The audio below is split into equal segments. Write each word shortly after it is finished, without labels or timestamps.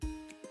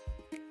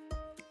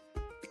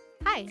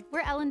Hi,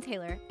 we're Ellen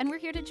Taylor, and we're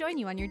here to join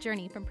you on your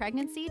journey from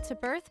pregnancy to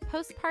birth,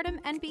 postpartum,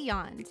 and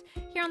beyond.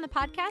 Here on the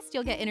podcast,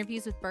 you'll get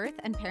interviews with birth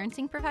and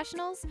parenting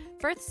professionals,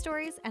 birth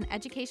stories, and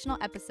educational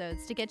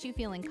episodes to get you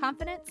feeling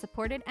confident,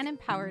 supported, and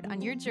empowered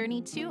on your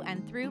journey to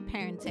and through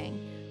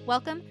parenting.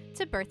 Welcome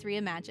to Birth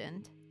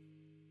Reimagined.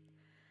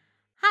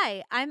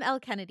 Hi, I'm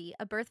Elle Kennedy,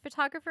 a birth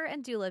photographer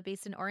and doula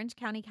based in Orange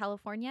County,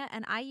 California,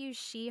 and I use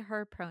she,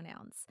 her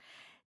pronouns.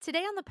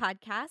 Today on the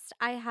podcast,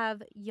 I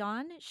have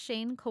Jan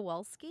Shane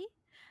Kowalski.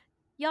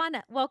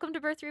 Jan, welcome to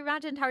Birth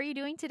Reimagined. How are you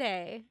doing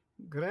today?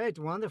 Great,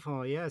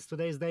 wonderful. Yes,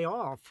 today's day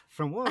off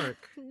from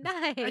work.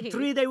 Nice. A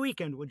 3-day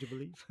weekend, would you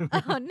believe?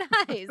 Oh,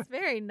 nice.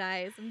 Very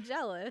nice. I'm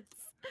jealous.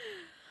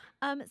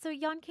 So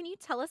Jan, can you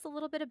tell us a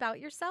little bit about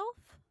yourself?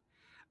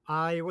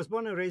 I was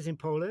born and raised in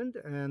Poland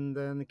and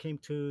then came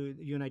to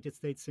the United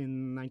States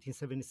in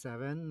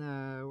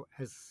 1977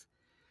 as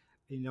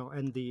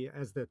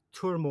as the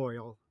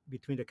turmoil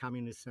between the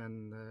communists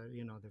and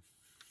the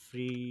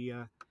free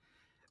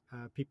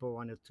people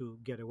wanted to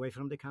get away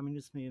from the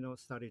communism,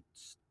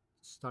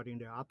 starting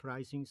the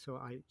uprising. So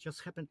I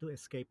just happened to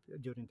escape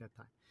during that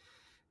time.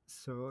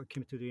 So I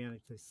came to the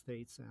United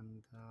States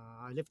and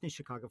I lived in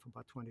Chicago for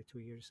about 22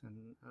 years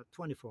and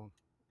 24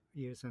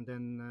 years. And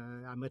then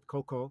I met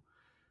Coco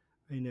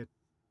in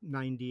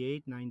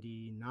 98,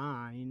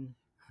 99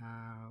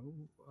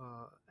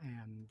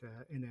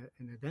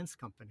 in a dance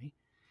company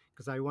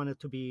because I wanted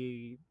to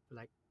be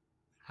like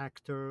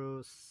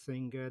actor,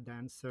 singer,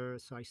 dancer.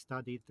 So I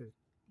studied the,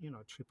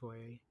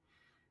 AAA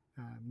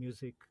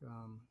music,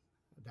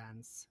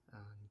 dance,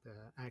 and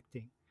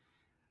acting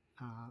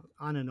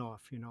on and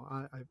off,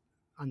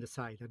 on the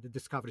side at the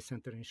Discovery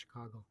Center in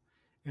Chicago.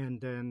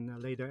 And then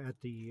later at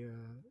the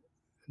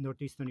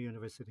Northeastern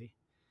University.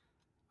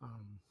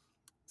 Um,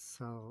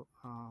 so,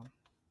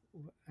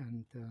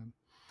 and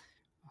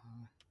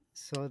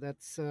so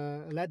that's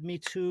led me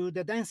to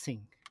the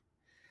dancing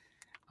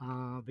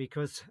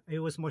because it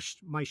was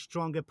my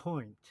stronger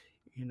point.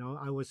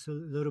 I was a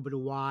little bit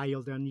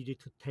wild. I needed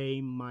to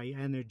tame my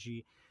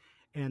energy,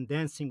 and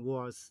dancing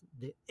was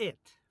the it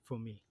for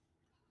me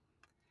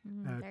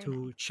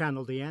to Nice.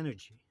 channel the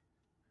energy.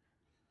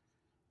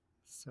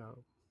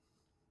 So,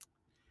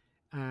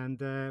 and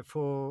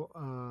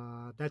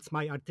that's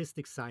my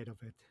artistic side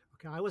of it.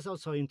 Okay, I was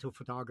also into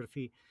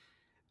photography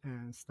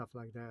and stuff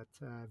like that,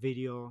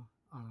 video.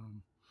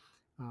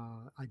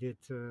 I did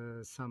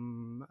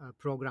some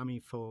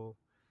programming for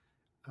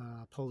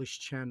Polish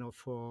channel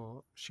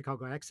for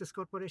Chicago Access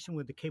Corporation,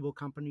 where the cable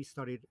company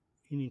started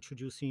in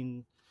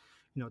introducing,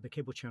 the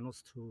cable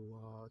channels to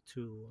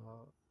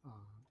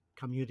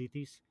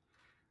communities.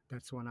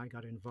 That's when I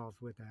got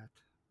involved with that.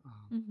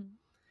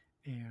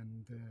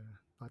 And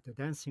but the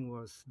dancing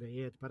was the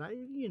it. But I,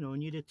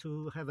 needed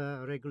to have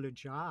a regular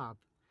job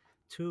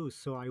too.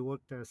 So I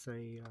worked as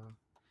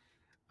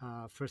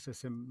first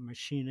as a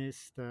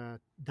machinist,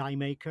 die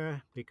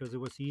maker, because it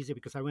was easy.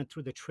 Because I went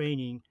through the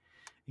training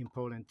in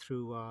Poland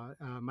through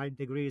my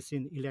degree is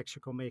in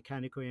electrical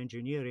mechanical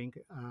engineering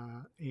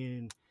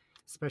in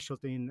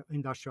specialty in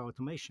industrial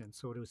automation.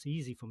 So it was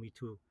easy for me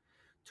to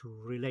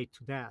relate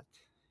to that,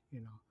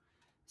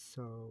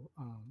 So,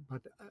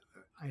 but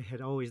I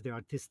had always the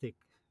artistic,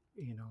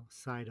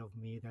 side of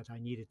me that I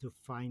needed to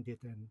find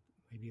it and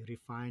maybe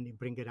refine and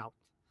bring it out.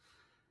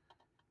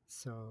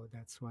 So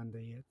that's when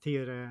the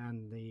theater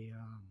and the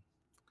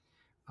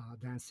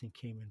dancing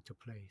came into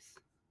place.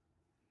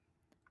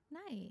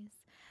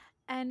 Nice.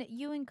 And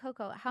you and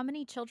Coco, how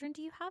many children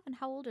do you have and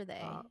how old are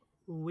they?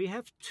 We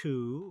have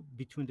two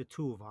between the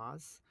two of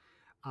us.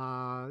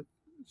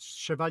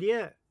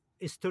 Chevalier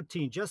is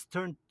 13, just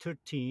turned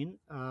 13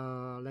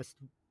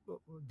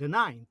 the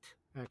 9th,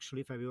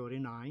 actually, February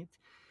 9th.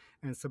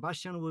 And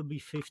Sebastian will be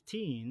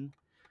 15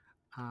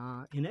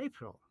 in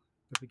April,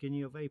 the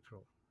beginning of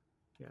April.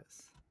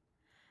 Yes.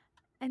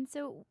 And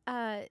so,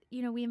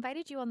 we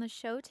invited you on the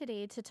show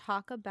today to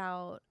talk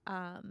about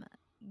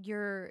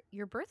your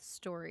birth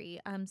story,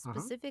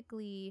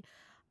 specifically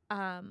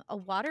a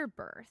water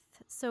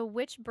birth. So,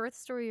 which birth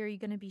story are you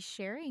going to be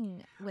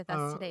sharing with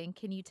us today? And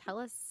can you tell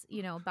us,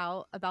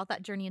 about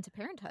that journey into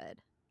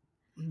parenthood?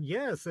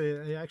 Yes,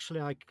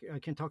 actually, I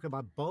can talk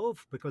about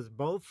both because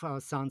both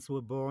sons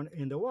were born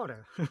in the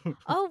water.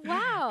 Oh,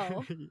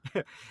 wow.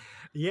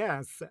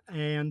 Yes,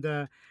 and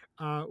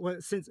well,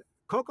 since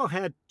Coco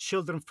had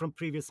children from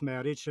previous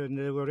marriage and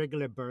they were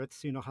regular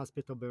births,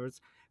 hospital births,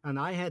 and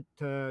I had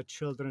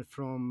children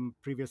from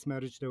previous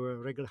marriage. They were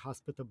regular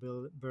hospital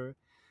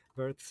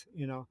births,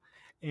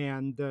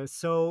 and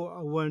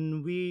so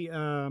when we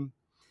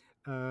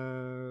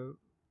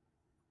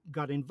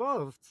got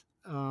involved,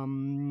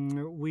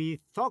 we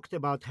talked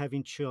about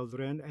having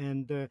children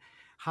and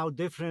how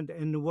different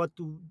and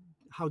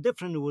how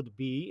different it would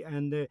be,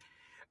 and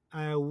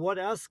what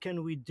else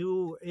can we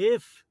do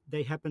if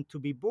they happen to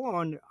be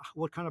born?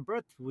 What kind of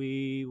birth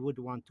we would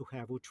want to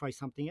have? We'll try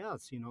something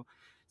else,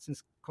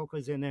 Since Coco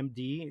is an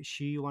MD,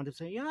 she wanted to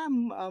say, "Yeah,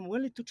 I'm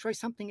willing to try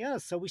something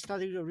else." So we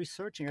started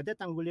researching. At that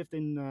time, we lived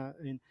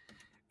in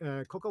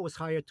Coco was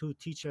hired to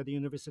teach at the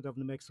University of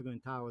New Mexico in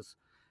Taos.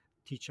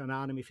 teach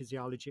anatomy,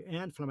 physiology,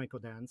 and flamenco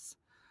dance.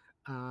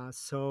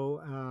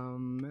 So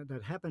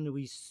that happened.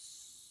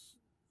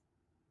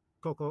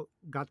 Coco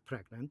got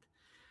pregnant.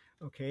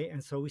 Okay,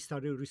 and so we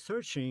started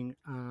researching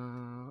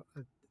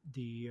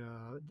the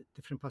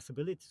different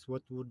possibilities.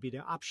 What would be the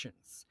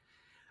options?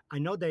 I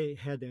know they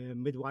had a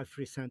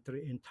midwifery center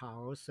in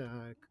Taos,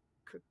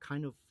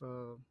 kind of.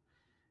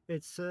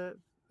 It's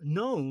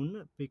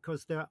known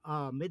because there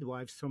are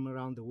midwives from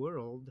around the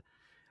world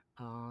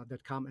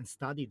that come and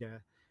study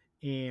there,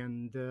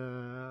 and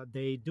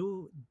they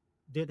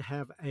did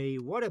have a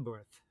water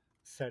birth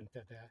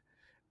center there,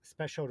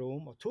 special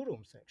room or two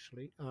rooms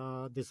actually,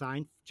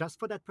 designed just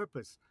for that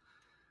purpose.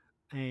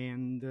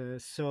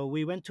 And so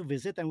we went to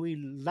visit, and we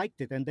liked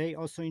it. And they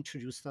also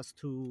introduced us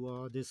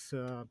to this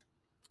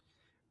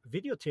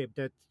videotape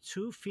that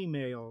two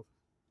female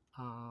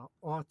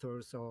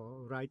authors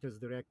or writers,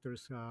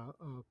 directors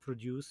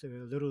produced, a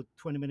little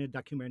 20-minute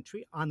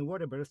documentary on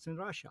water births in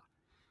Russia.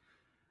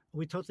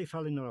 We totally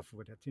fell in love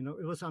with it.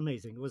 It was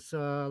amazing. It was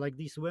like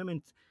these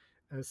women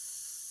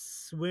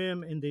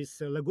swim in this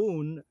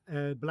lagoon,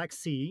 Black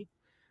Sea,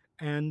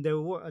 and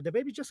the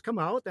baby just come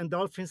out, and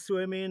dolphins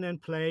swim in and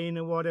play in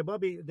the water.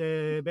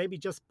 The baby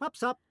just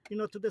pops up,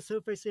 to the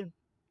surface, and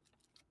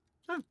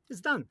it's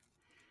done.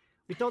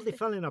 We totally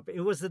fell in love. It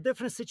was a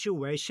different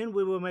situation.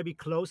 We were maybe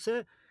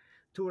closer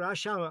to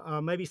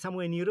Russia, maybe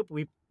somewhere in Europe.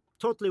 We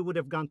totally would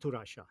have gone to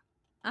Russia,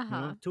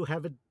 to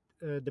have it,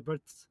 the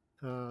births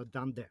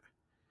done there.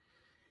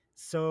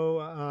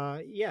 So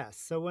yeah,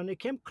 so when it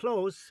came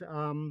close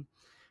to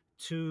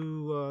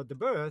the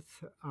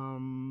birth,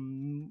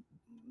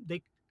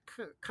 they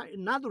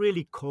not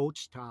really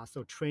coached us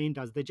or trained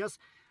us. They just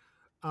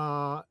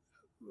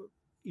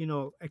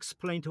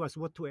explained to us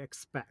what to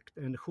expect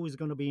and who is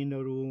going to be in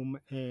the room,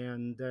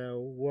 and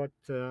what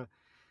the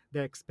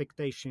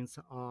expectations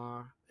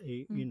are.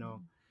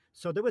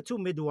 So there were two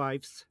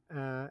midwives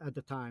at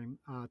the time.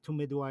 Two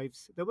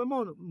midwives. There were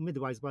more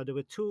midwives, but there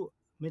were two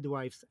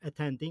midwives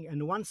attending,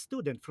 and one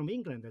student from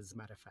England, as a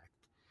matter of fact,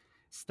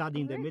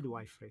 studying the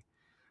midwifery.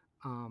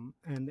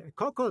 And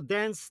Coco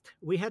danced.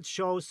 We had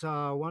shows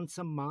once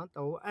a month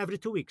or every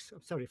 2 weeks.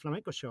 Sorry,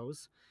 flamenco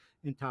shows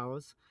in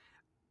Taos.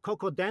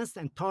 Coco danced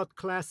and taught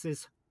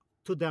classes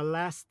to the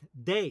last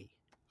day,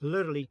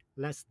 literally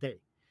last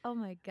day. Oh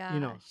my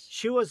gosh!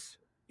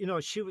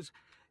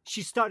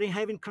 She started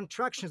having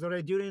contractions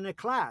already during a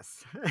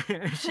class.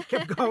 She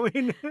kept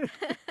going.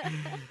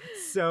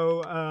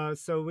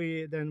 So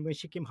we then, when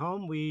she came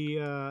home,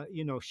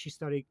 she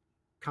started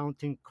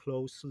counting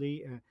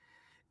closely.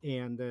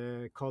 And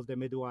called the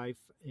midwife.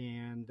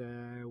 And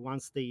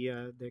once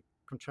the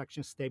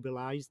contraction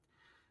stabilized,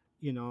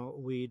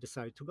 we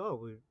decided to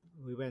go.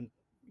 We went,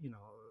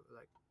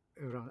 like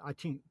around, I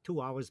think,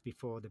 2 hours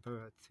before the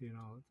birth.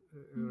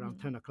 Around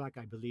 10 o'clock,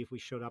 I believe, we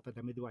showed up at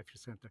the midwifery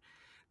center.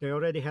 They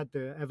already had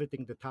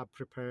everything, the tub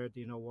prepared,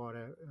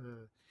 water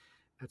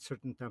at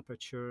certain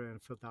temperature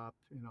and filled up,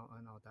 and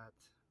all that.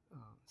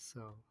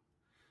 So.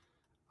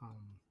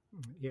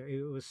 Yeah,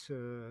 it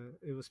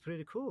was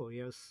pretty cool.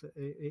 Yes,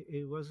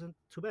 it wasn't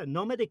too bad.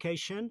 No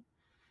medication.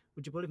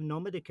 Would you believe, no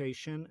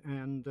medication,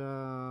 and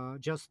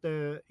just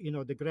the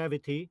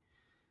gravity,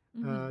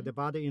 the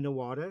body in the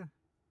water,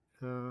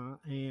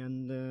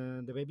 and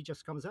the baby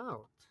just comes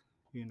out.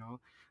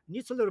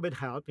 Needs a little bit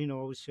help,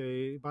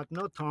 but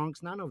no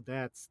tongues, none of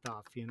that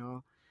stuff.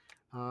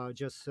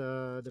 Just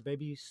the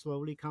baby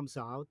slowly comes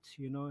out,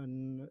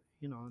 and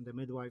the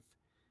midwife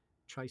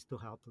tries to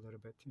help a little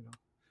bit.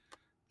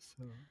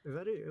 So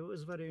it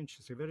was very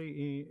interesting,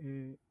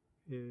 very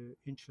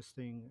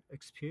interesting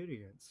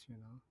experience.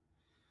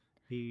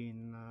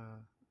 Being,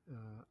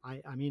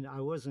 I mean,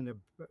 I was in a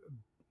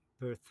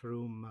birth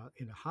room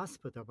in a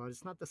hospital, but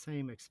it's not the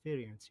same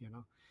experience.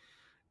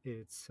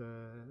 It's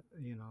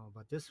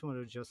but this one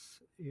was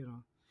just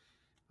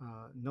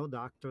no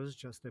doctors,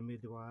 just a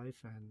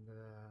midwife and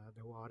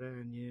the water,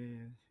 and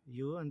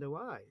you and the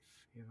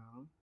wife.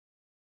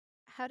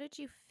 How did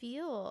you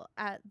feel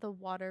at the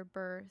water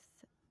birth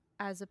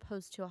as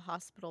opposed to a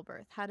hospital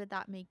birth? How did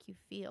that make you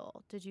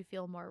feel? Did you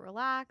feel more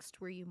relaxed?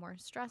 Were you more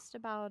stressed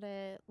about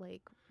it?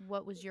 Like,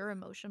 what was your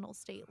emotional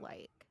state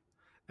like?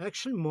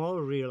 Actually,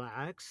 more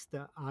relaxed.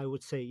 I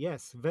would say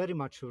yes, very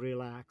much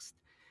relaxed,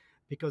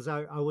 because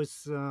I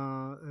was.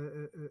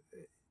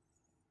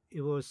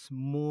 It was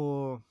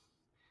more.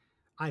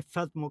 I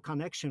felt more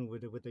connection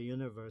with the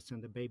universe,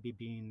 and the baby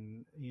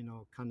being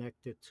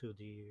connected to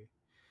the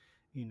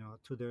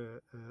to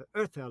the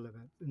earth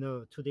element,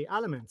 to the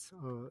elements,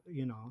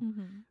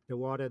 the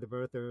water, the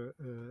birth, the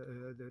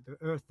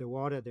earth, the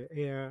water, the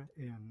air,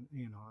 and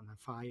and the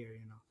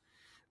fire.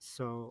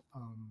 So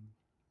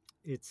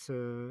it's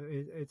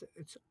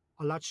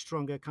a lot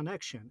stronger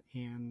connection.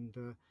 And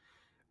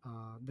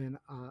then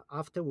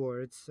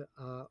afterwards,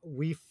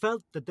 we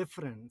felt the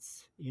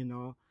difference.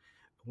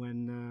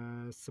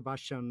 When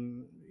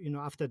Sebastian,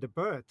 after the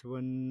birth,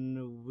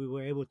 when we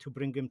were able to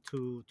bring him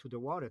to the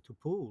water, to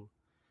pool,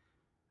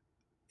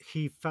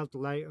 he felt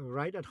like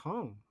right at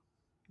home.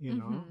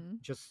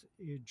 Just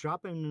you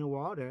drop him in the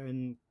water,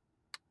 and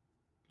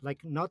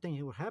like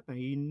nothing would happen.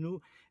 He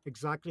knew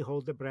exactly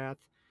hold the breath,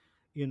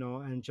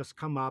 and just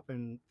come up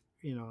and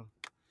you know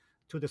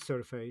to the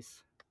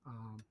surface.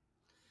 Um,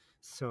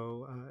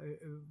 so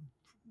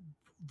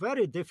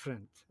very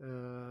different.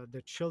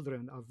 The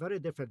children are very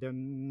different.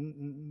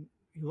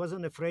 He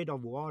wasn't afraid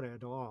of water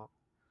at all.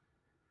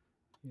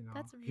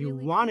 That's He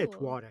really wanted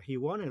cool. water. He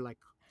wanted like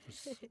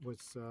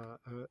was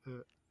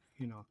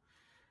you know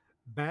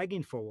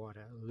begging for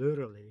water,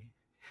 literally.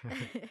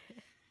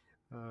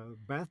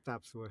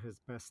 Bathtubs were his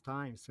best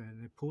times,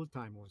 and the pool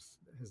time was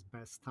his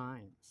best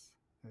times.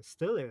 It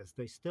still is.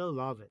 They still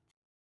love it.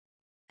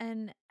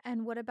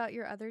 And what about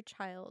your other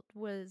child?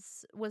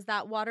 Was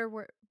that water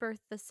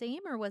birth the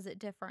same or was it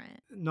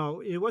different?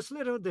 No, it was a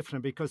little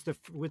different because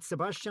with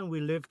Sebastian we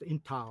lived in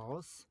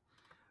Taos,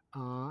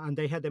 and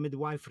they had a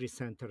midwifery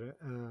center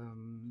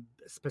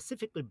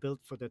specifically built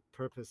for that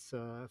purpose,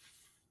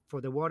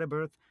 for the water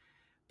birth,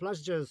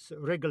 plus just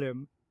regular,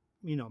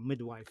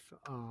 midwife,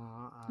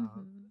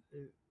 Mhm.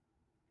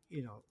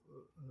 you know,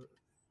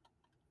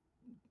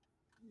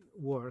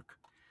 work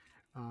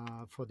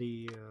for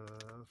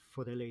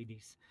the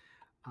ladies,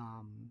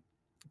 um,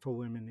 for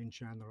women in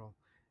general.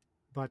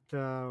 But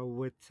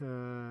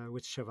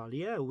with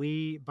Chevalier,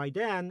 we by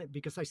then,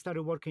 because I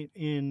started working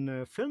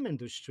in film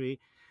industry,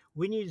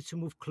 we needed to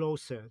move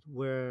closer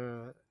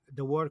where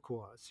the work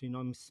was.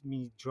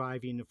 Me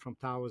driving from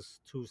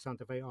Taos to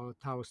Santa Fe or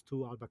Taos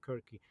to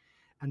Albuquerque,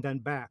 and then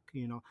back.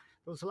 There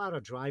was a lot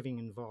of driving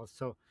involved.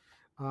 So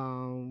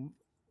um,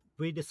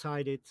 we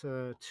decided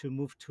to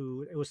move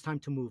to. It was time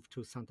to move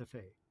to Santa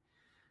Fe.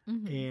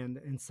 Mhm. And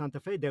in Santa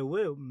Fe, there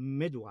were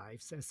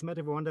midwives. As a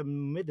matter of one of the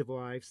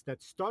midwives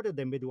that started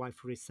the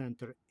midwifery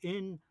center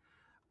in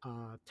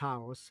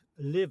Taos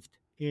lived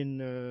in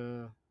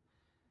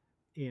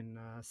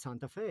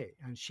Santa Fe,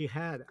 and she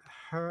had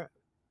her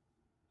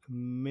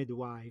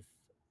midwife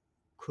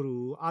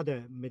crew,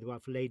 other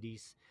midwife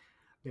ladies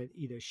that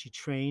either she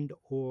trained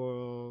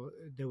or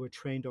they were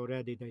trained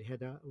already. They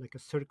had like a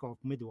circle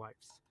of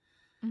midwives.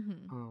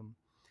 Mhm. Um,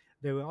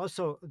 They were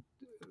also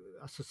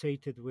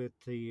associated with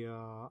the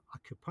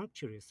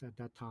acupuncturist at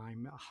that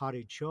time,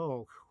 Hari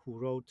Joe, who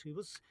wrote, he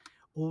was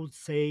old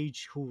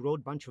sage who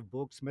wrote a bunch of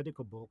books,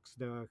 medical books.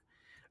 They're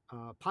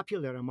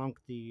popular among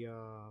the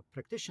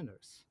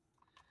practitioners,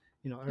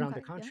 around the Okay,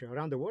 yeah. country,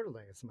 around the world,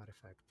 as a matter of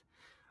fact.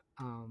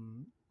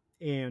 Um,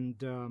 and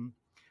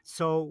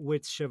so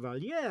with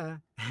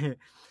Chevalier,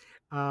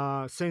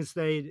 since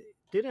they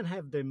didn't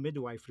have the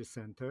midwifery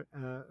center,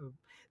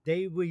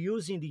 they were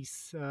using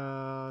these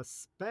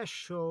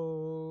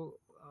special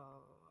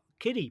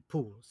kiddie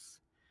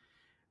pools.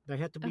 They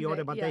had to be Okay,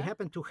 ordered, but they yeah.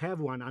 happened to have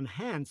one on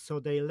hand, so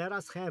they let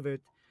us have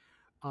it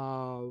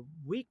a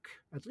week,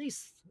 at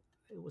least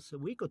it was a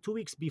week or 2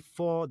 weeks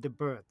before the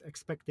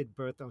expected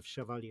birth of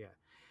Chevalier.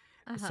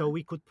 So Uh-huh.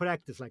 we could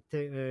practice, like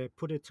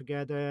put it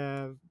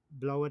together,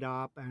 blow it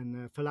up,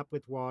 and fill up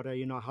with water.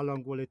 How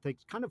long will it take?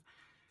 Kind of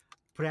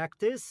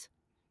practice,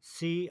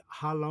 see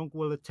how long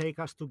will it take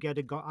us to get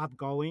it up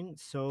going.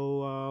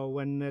 So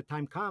when the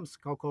time comes,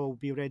 Coco will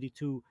be ready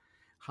to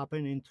hop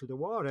into the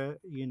water.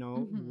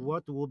 Mhm.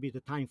 What will be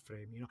the time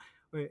frame?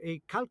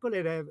 It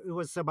calculated it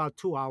was about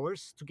 2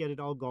 hours to get it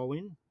all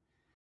going.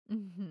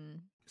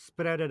 Mhm.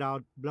 Spread it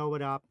out, blow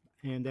it up,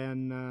 and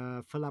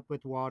then fill up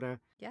with water.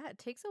 Yeah, it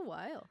takes a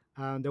while.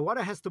 The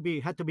water had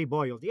to be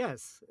boiled.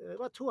 Yes,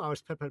 about 2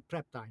 hours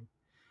prep time.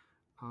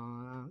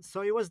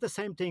 So it was the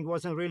same thing. It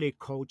wasn't really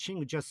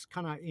coaching, just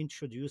kind of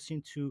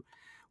introducing to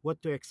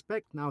what to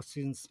expect now,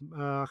 since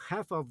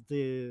half of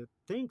the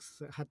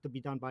things had to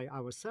be done by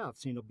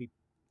ourselves.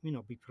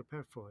 Be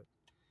prepared for it.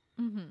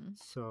 Mhm.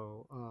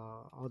 So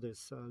all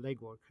this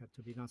legwork had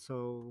to be done.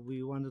 So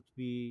we wanted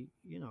to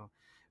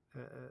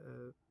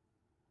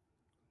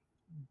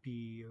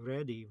be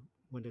ready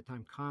when the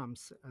time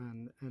comes,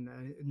 and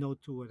know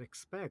to what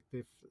expect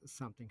if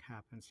something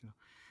happens.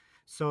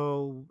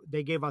 So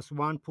they gave us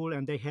one pool,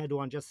 and they had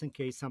one just in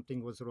case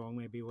something was wrong.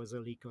 Maybe it was a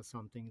leak or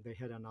something. They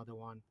had another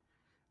one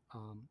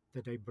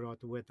that they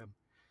brought with them.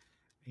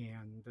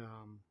 And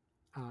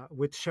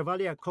with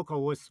Chevalier, Coco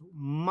was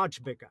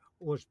much bigger,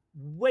 was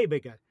way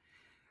bigger.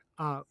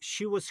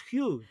 She was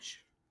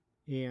huge,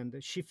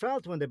 and she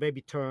felt when the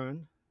baby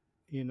turned,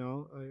 you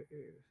know, uh,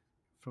 uh,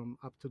 from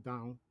up to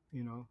down,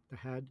 the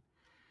head.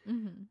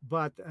 Mhm.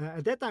 But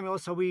at that time,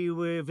 also, we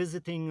were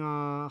visiting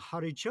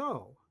Hari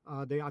Joe,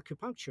 the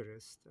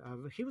acupuncturist.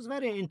 He was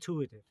very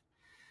intuitive.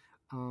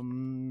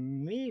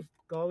 Me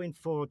going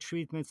for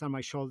treatments on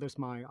my shoulders,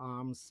 my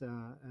arms,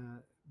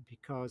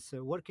 because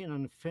working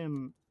on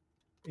film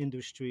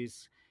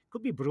industries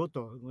could be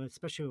brutal,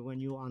 especially when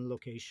you're on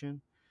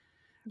location.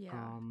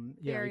 Yeah.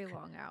 Yeah, Very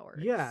long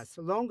hours. yes,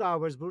 long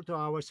hours, brutal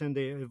hours, and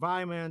the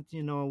environment,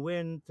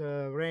 wind,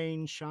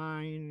 rain,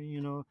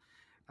 shine,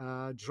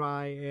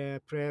 dry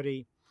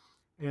prairie,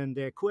 and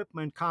the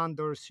equipment,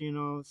 condors,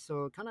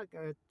 so kind of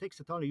takes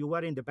a toll. You're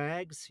wearing the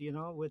bags,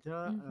 with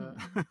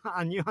Mhm.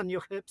 on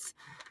your hips.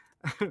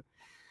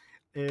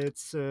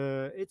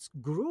 It's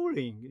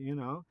grueling.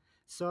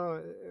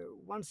 So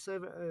once,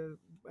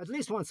 at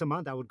least once a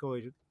month, I would go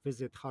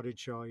visit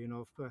Harijo,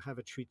 have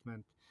a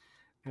treatment.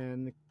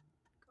 And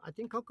I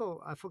think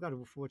Coco, I forgot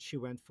what she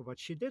went for, but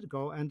she did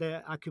go. And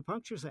the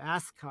acupuncturist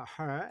asked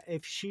her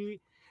if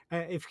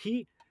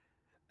he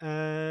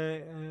uh,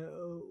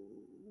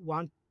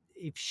 want,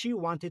 if she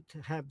wanted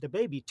to have the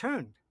baby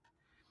turned,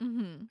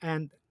 Mm-hmm.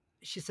 and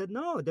she said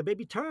no, the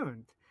baby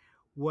turned.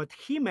 What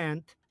he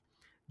meant,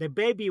 the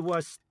baby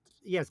was,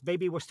 yes,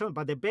 baby was turned,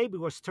 but the baby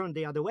was turned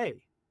the other way.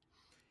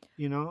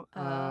 You know,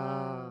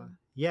 Oh.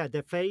 yeah,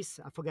 the face.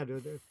 I forgot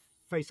the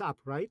face up,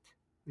 right?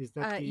 Is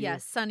that the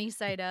Yes, sunny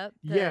side up.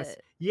 yes,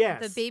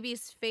 The yes,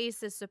 baby's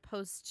face is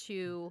supposed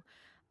to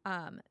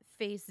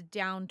face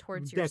down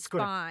towards your that's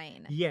correct.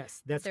 spine.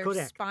 Yes, that's Their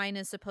correct. spine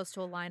is supposed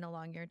to align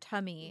along your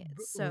tummy.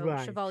 So Right.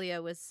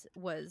 Chevalier was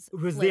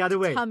It was the flipped other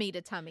way. tummy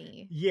to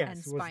tummy and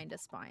Yes, was spine to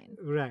spine.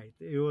 right.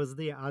 It was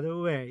the other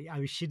way. I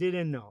mean, she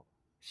didn't know.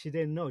 She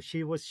didn't know.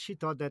 She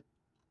thought that,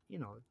 you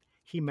know,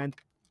 he meant,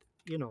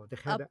 the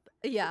head Up,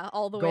 yeah,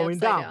 all the way going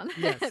upside down. down.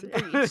 Yes,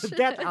 Breach.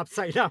 that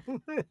upside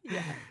down.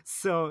 Yeah.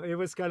 So it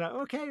was kind of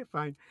okay,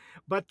 fine.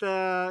 But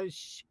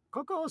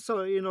Coco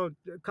also,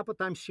 a couple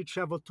times she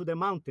traveled to the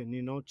mountain,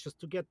 just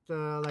to get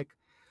like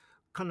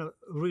kind of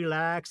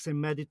relax and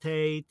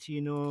meditate,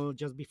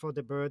 just before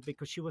the birth,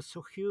 because she was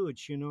so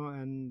huge,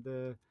 and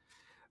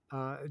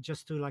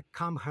just to like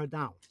calm her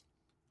down.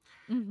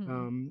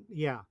 Mm-hmm.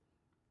 Yeah,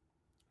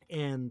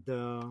 and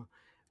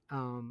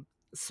um,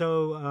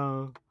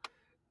 so.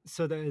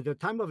 So the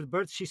time of the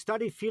birth, she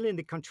started feeling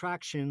the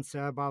contractions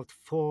about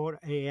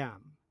 4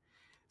 a.m.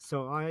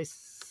 So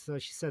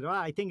she said, well,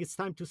 I think it's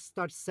time to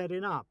start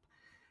setting up.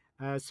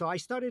 So I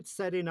started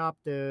setting up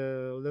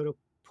the little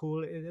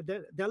pool.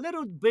 They're a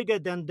little bigger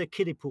than the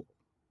kiddie pool,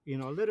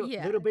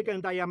 Yeah. little bigger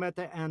in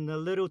diameter and a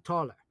little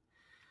taller.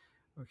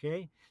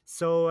 Okay,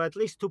 so at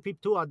least two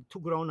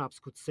grown-ups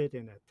could sit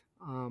in it.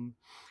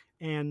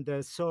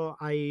 And so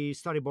I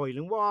started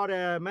boiling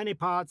water, many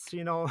pots,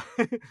 Yeah.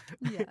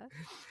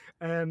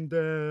 And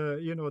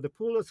the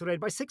pool was ready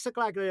by 6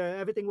 o'clock.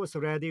 Everything was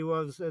ready.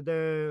 Was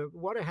the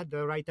water had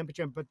the right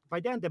temperature, but by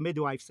then the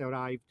midwives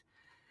arrived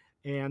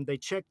and they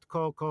checked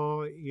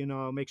Coco,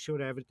 make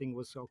sure everything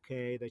was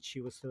okay, that she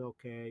was still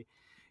okay,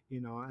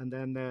 and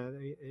then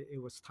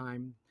it was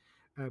time.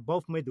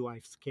 Both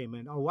midwives came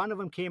in. Or one of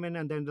them came in,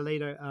 and then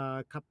later,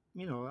 I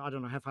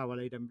don't know, half hour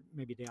later,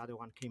 maybe the other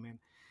one came in,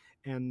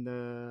 and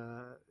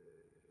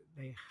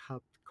they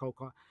helped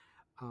Coco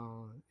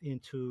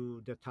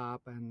into the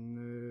top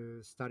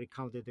and started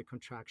counting the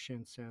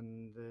contractions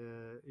and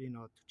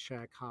to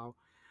check how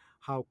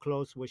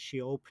close was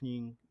she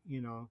opening,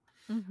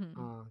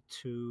 Mm-hmm.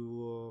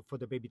 to for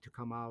the baby to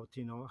come out,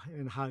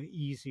 and how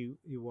easy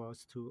it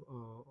was to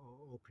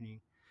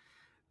opening,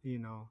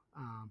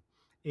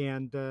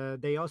 and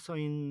they also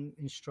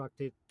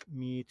instructed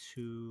me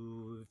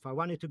to, if I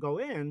wanted to go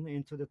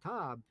into the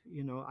tub,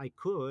 I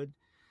could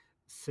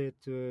sit,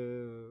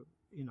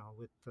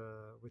 with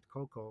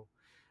Coco,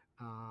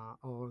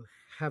 or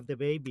have the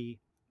baby,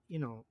 you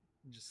know,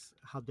 just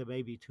have the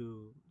baby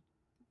to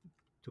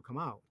come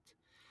out.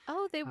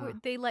 Oh, Uh,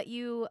 they let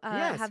you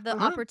yes, have the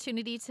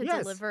opportunity to yes,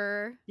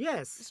 deliver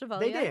yes, they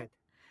Chevalier? did.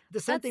 The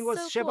same That's thing was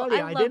so cool. I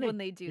Chevalier. I love didn't. when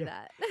they do Yeah,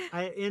 that.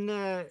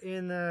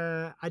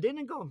 I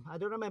didn't go. I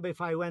don't remember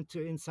if I went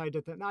to inside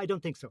the. No, I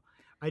don't think so.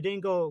 I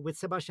didn't go with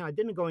Sebastian. I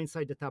didn't go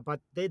inside the tub, but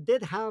they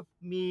did have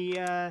me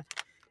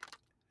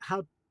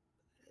help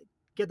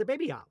get the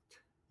baby out.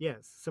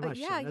 Yes, Yeah,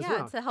 Sebastian as yeah,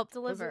 well. to help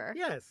deliver.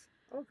 Yes,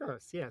 of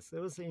course, yes. It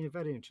was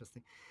very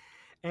interesting.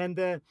 And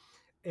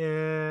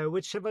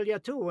with Chevalier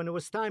too, when it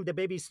was time, the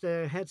baby's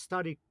head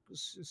started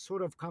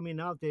sort of coming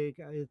out.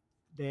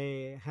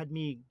 They had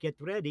me get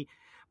ready,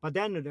 but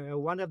then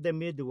one of the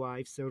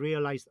midwives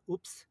realized,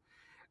 oops,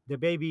 the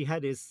baby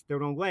head is the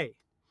wrong way.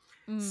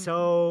 Mm,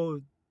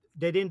 So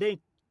they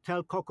didn't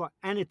tell Coco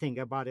anything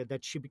about it.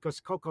 Because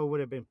Coco would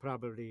have been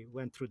probably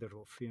went through the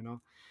roof,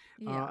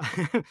 yeah,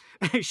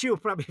 she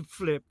would probably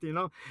flipped,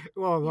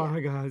 Oh yeah. my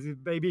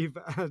God, baby,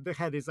 the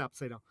head is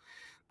upside down,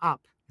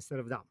 up instead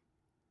of down.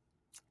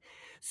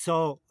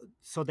 So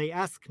they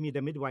asked me,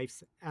 the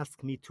midwives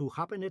asked me to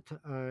hop in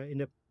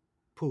the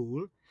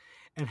pool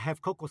and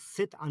have Coco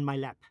sit on my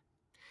lap.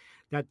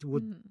 That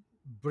would Mm,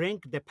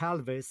 bring the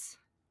pelvis,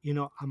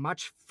 a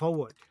much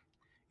forward,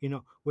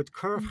 would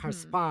curve her mm-hmm.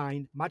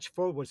 spine much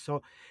forward.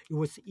 So it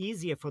was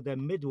easier for the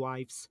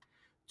midwives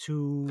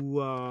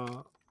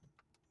to,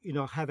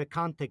 have a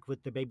contact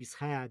with the baby's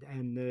head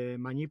and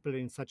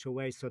manipulate in such a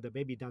way so the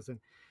baby doesn't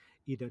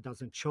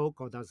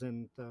choke or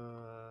doesn't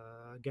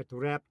get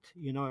wrapped,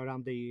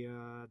 around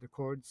the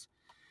cords.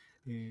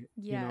 Uh, you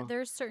Yeah, know,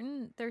 there's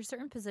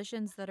certain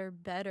positions that are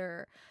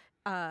better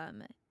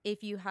um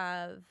if you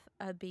have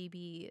a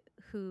baby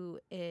who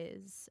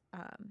is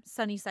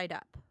sunny side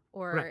up,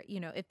 right. or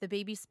if the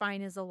baby's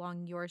spine is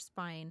along your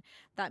spine,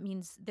 that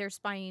means their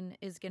spine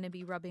is going to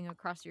be rubbing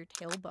across your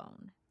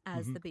tailbone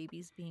as Hmm. the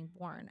baby's being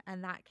born,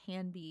 and that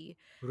can be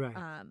Right.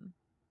 um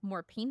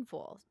more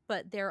painful.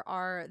 But there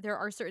are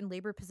certain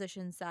labor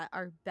positions that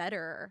are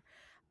better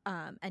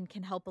and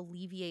can help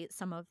alleviate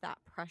some of that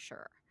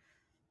pressure.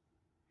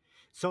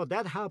 So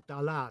that helped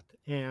a lot,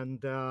 and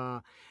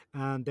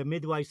the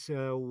midwives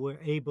were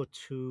able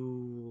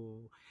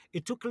to.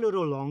 It took a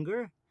little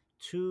longer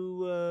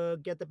to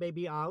get the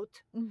baby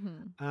out,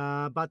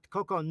 Mm-hmm. but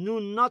Coco knew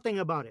nothing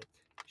about it.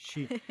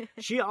 She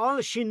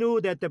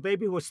knew that the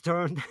baby was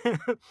turned,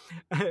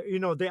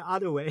 the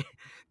other way.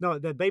 No,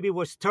 the baby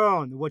was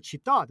turned. What she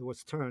thought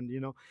was turned,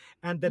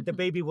 and that the Mm-hmm.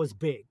 baby was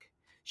big.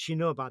 She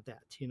knew about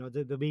that.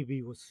 The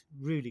baby was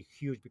really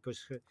huge because,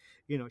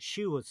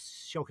 she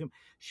was shocking.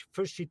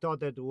 First, she thought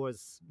that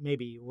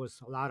maybe it was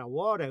a lot of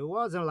water. It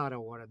wasn't a lot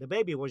of water. The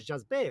baby was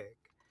just big.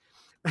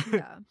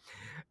 Yeah.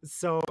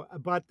 So,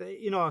 but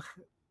it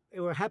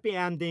was happy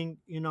ending,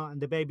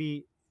 and the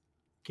baby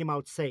came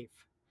out safe,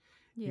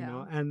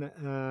 Yeah.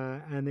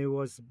 and it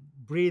was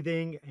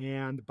breathing,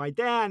 and by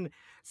then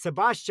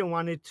Sebastian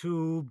wanted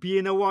to be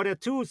in the water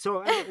too,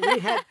 so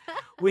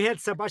we had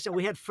Sebastian,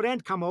 we had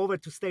friend come over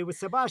to stay with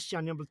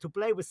Sebastian, to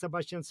play with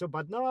Sebastian,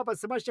 but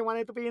Sebastian was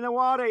wanted to be in the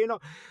water,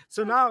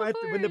 so Of now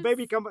when course.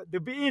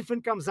 the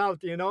infant comes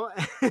out, and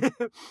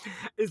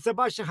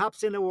Sebastian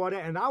hops in the water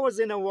and I was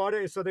in the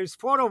water, so there's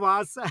four of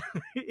us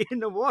in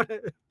the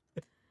water.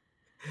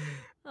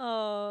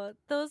 Oh,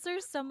 those are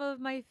some of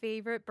my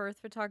favorite birth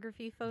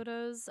photography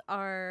photos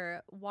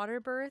are water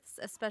births,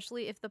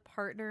 especially if the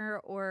partner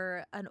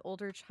or an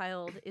older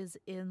child is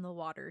in the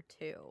water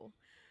too.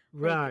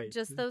 Like Right.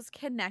 just those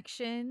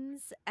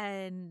connections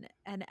and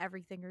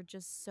everything are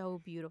just so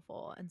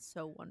beautiful and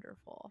so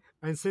wonderful.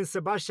 And since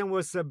Sebastian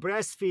was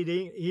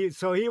breastfeeding, he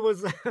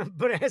was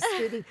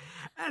breastfeeding,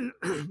 and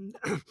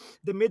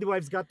the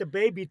midwives got the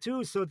baby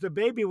too. So the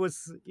baby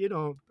was,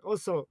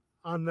 also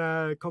on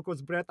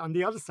Coco's breast on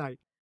the other side.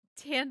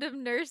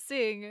 Tandem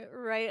nursing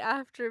right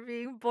after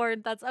being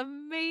born. That's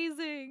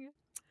amazing.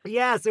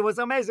 Yes, it was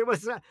amazing. It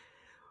was.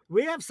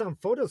 We have some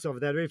photos of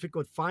that if you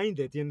could find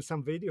it in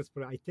some videos,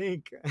 but I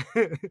think.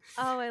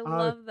 Oh, I uh,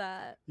 love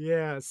that.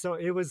 Yeah, so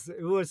it was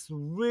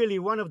really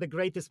one of the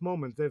greatest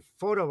moments. The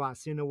four of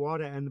us in the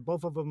water, and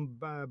both of them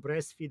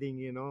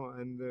breastfeeding,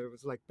 and it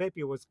was like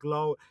Pepe was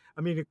glow.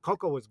 I mean,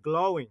 Coco was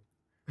glowing.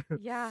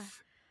 Yeah.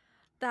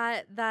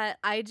 That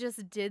I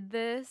just did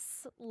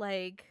this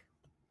like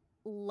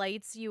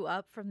lights you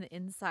up from the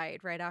inside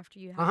right after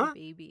you Uh have a huh.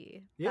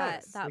 baby.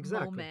 That Yes, that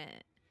exactly.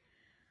 moment.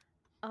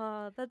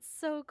 Oh, that's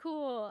so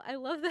cool. I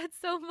love that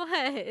so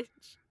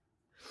much.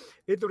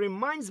 It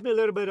reminds me a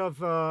little bit of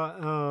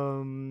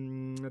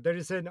there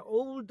is an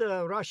old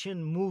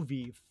Russian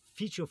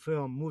feature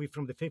film movie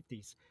from the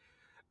 50s.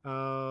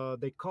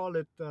 They call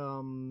it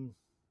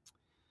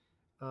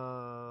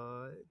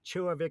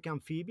Человек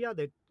Amphibia,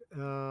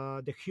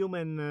 the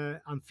human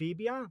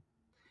amphibia.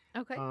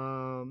 Okay.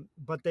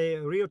 But the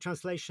real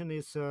translation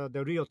is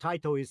the real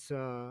title is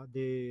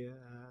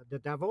the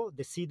devil,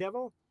 the sea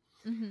devil.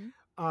 Mhm.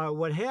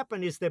 What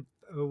happened is that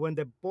when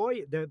the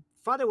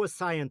father was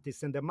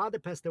scientist and the mother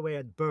passed away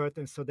at birth,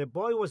 and so the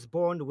boy was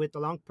born with a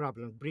lung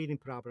problem, breathing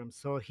problem.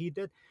 So he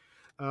did.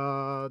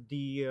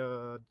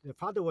 The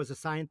father was a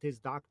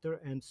scientist, doctor,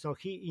 and so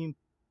he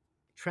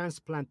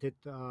transplanted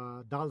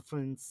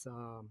dolphins'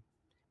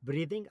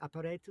 breathing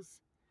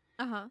apparatus,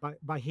 Uh-huh.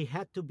 but he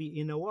had to be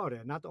in the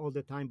water, not all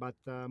the time, but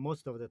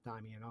most of the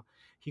time.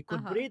 He could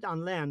Uh-huh. breathe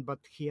on land, but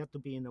he had to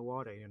be in the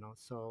water.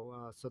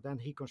 So then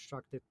he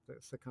constructed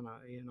a kind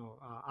of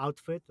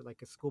outfit,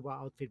 like a scuba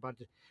outfit, but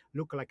it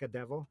looked like a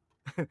devil.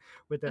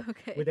 with a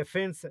Okay. with a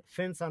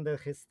fence under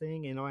his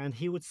thing, and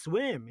he would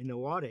swim in the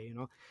water,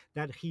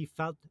 that he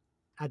felt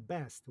at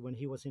best when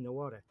he was in the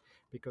water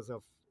because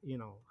of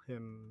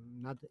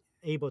him not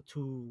able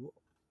to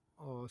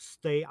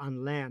stay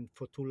on land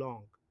for too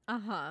long.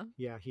 Uh-huh.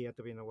 Yeah, he had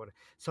to be in the water.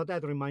 So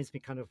that reminds me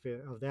kind of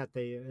that.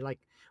 They like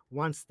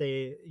once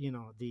they,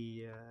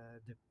 the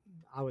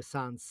our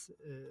sons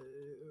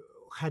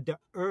had the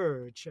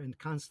urge and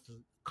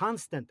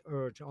constant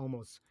urge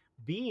almost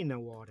be in the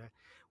water,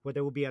 whether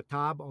it would be a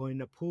tub or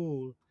in a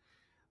pool.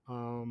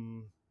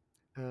 Um,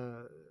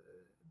 uh,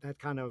 that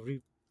kind of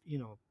you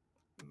know,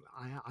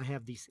 I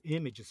have these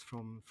images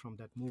from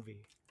that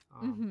movie.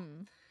 Um,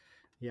 Mhm.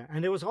 yeah,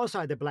 and it was also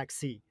at the Black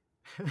Sea.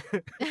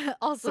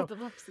 Also So the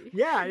Black Sea.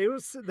 yeah, it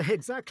was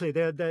exactly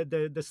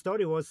the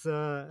story was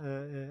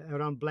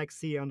around Black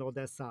Sea and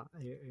Odessa,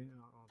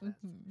 all that.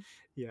 Mhm.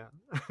 Yeah,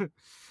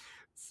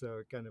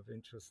 so kind of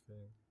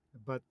interesting.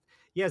 But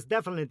yes,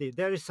 definitely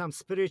there is some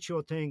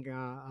spiritual thing.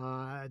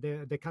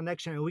 The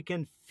connection, we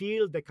can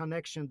feel the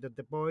connection that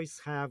the boys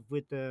have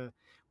with the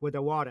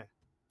water.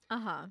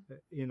 Uh-huh. uh,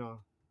 you know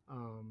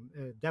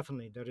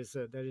Definitely there is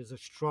a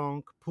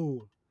strong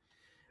pull.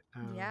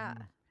 Yeah.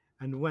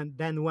 And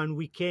when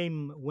we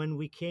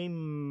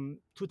came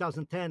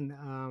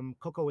 2010,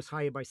 Coco was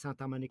hired by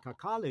Santa Monica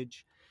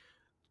College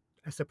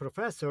as a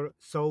professor,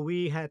 so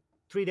we had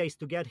 3 days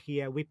to get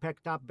here. We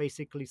packed up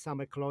basically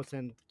summer clothes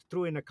and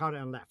threw in a car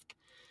and left.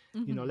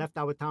 Mhm. Left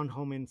our town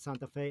home in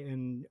Santa Fe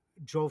and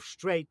drove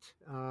straight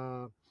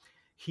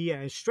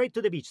here, straight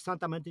to the beach,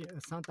 Santa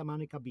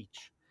Monica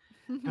Beach.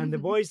 And the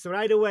boys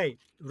right away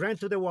ran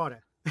to the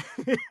water.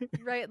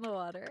 Right in the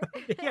water.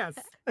 Yes.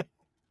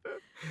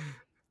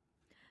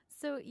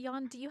 So,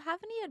 Jan, do you have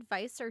any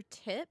advice or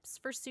tips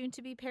for soon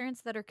to be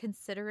parents that are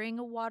considering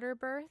a water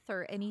birth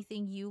or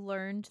anything you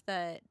learned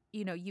that,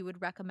 you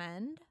would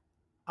recommend?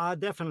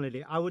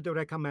 Definitely, I would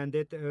recommend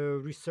it.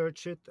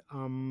 Research it.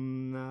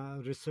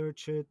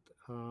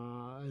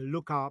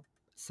 Look up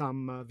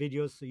some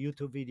videos,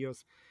 YouTube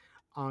videos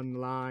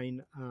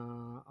online,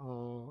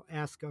 or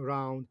ask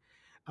around.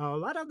 A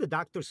lot of the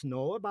doctors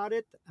know about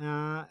it,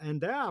 and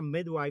there are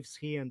midwives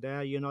here and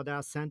there. There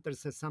are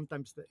centers that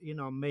sometimes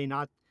may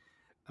not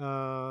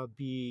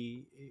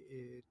be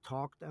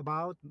talked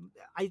about.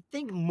 I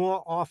think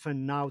more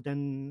often now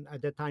than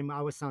at the time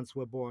our sons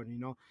were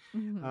born.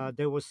 Hmm.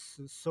 There was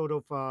sort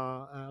of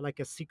like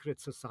a secret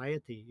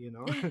society,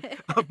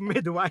 of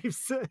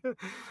midwives.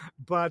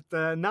 But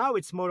now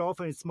it's more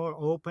often, it's more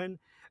open.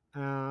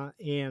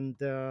 And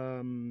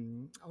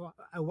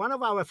one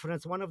of our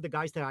friends, one of the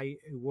guys that I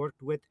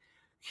worked with,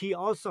 he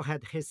also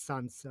had his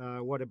son's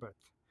water birth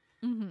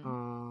Hmm.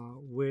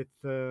 with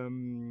a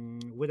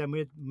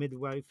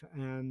midwife,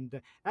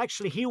 and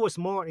actually he was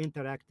more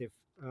interactive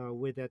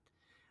with it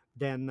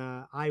than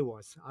I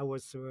was. I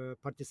was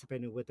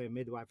participating with a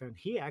midwife, and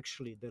he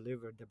actually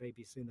delivered the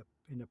babies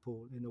in the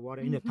pool, in the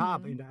water, in the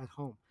tub, Hmm. at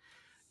home.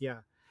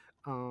 Yeah,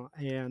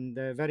 and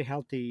very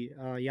healthy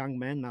young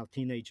men now,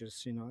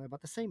 teenagers,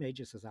 about the same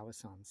ages as our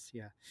sons.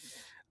 Yeah,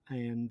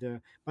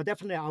 and but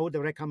definitely I would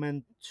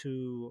recommend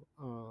to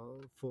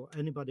for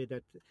anybody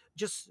that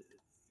just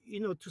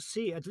to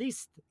see, at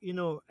least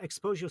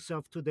expose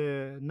yourself to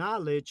the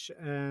knowledge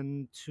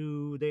and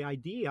to the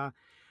idea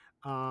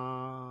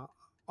uh,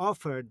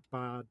 offered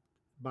by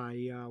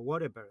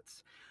water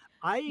birds.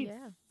 I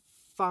Yeah.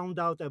 found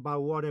out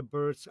about water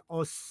birds,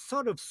 or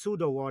sort of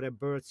pseudo water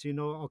birds,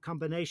 a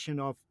combination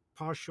of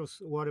partial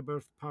water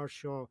birth,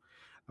 partial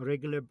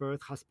regular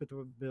birth,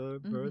 hospital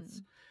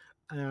births,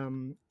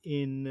 Hmm.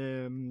 in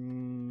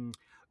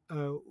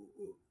uh,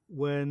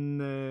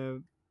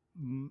 when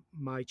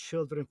my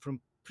children from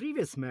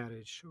previous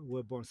marriage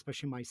were born,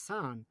 especially my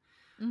son.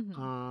 Hmm.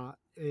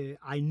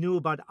 I knew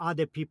about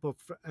other people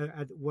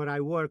at where I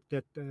worked,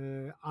 that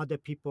other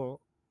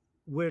people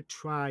were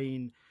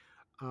trying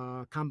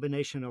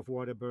combination of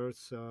water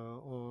births,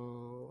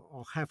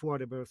 or half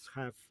water births,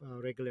 half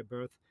regular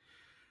birth.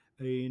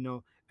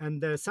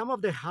 And some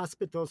of the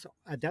hospitals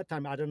at that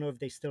time, I don't know if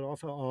they still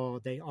offer or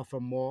they offer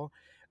more,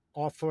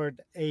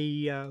 offered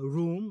a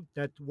room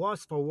that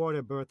was for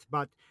water birth,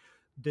 but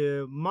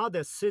the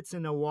mother sits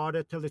in the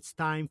water till it's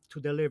time to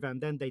deliver,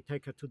 and then they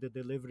take her to the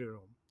delivery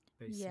room,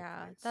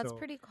 Yeah, basically. that's So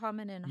pretty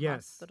common in yes,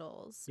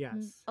 hospitals.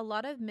 yes. A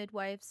lot of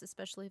midwives,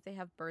 especially if they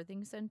have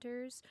birthing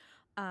centers,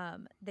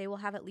 they will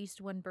have at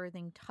least one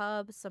birthing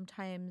tub.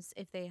 Sometimes,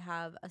 if they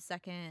have a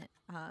second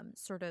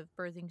sort of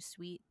birthing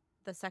suite,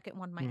 the second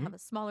one might Hmm. have a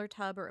smaller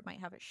tub or it might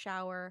have a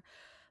shower.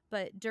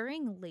 But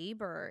during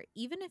labor,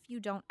 even if you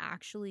don't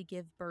actually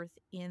give birth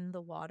in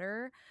the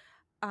water,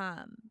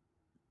 um,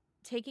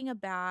 taking a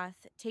bath,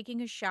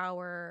 taking a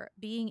shower,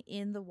 being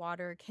in the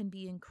water can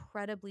be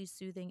incredibly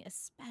soothing,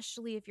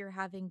 especially if you're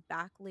having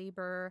back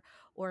labor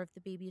or if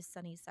the baby is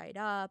sunny side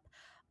up.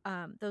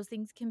 Those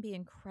things can be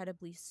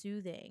incredibly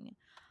soothing.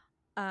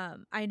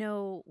 I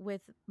know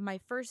with my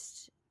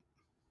first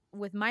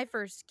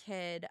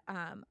kid,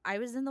 I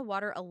was in the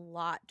water a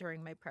lot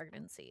during my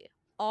pregnancy.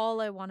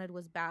 All I wanted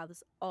was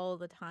baths all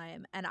the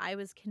time, and I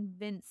was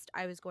convinced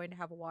I was going to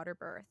have a water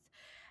birth.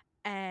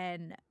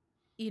 And,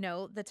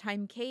 the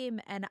time came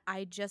and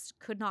I just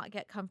could not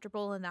get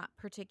comfortable in that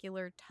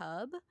particular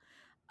tub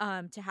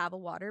to have a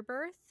water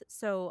birth.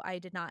 So I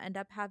did not end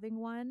up having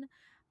one.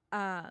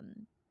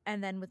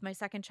 And then with my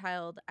second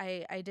child,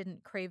 I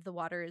didn't crave the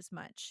water as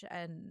much,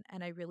 and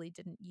I really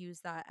didn't use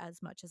that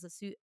as much as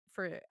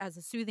as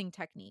a soothing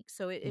technique.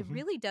 So it Hmm.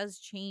 really does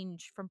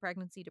change from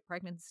pregnancy to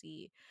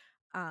pregnancy.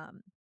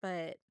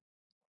 But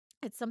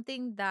it's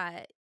something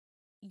that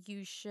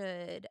you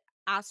should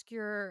ask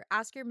your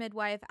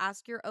midwife,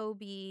 ask your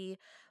OB,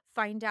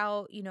 find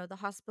out, the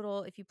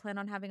hospital. If you plan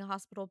on having a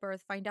hospital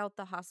birth, find out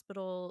the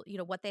hospital,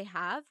 what they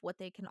have, what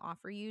they can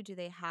offer you. Do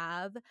they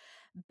have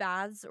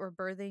baths or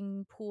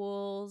birthing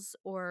pools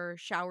or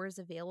showers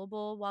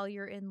available while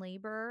you're in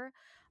labor?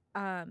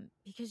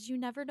 Because you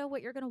never know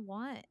what you're going to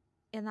want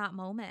in that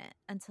moment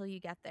until you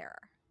get there.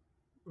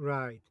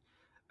 Right.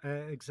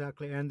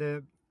 Exactly.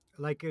 And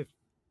like,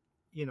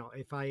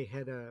 if I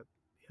had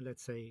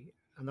let's say,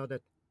 another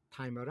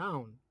time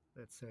around,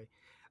 let's say,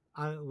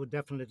 I would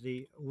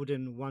definitely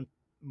wouldn't want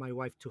my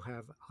wife to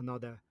have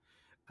another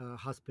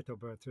hospital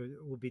birth.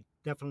 It would be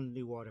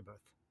definitely water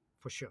birth,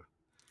 for sure.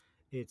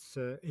 It's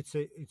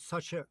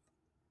such a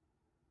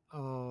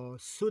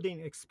soothing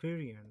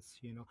experience.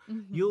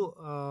 Mhm. You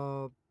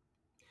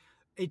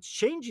It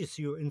changes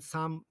you in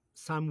some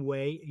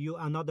way. You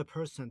are another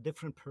person,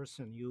 different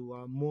person. You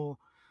are more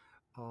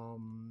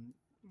um,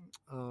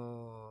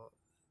 uh,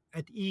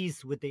 at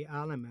ease with the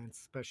elements,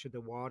 especially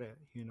the water.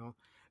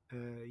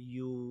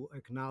 You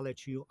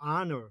acknowledge, you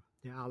honor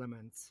the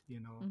elements,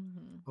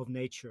 Mhm. of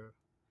nature.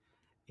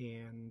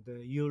 and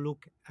you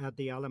look at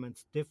the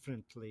elements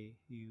differently.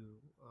 You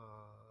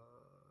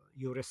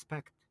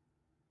respect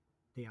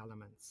the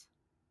elements.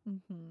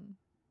 Mm-hmm.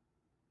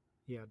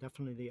 Yeah,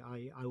 definitely.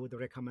 I would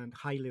recommend,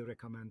 highly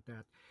recommend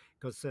that,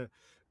 because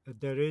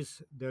there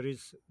is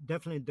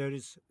definitely there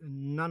is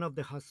none of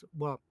the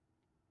well,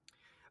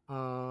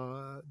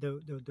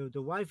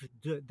 the wife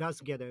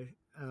does get a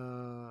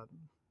a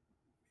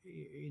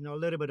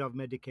little bit of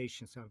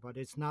medication, sir, but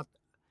it's not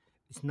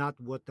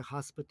what the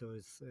hospital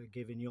is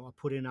giving you, or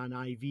putting an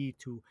IV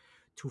to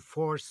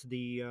force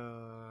the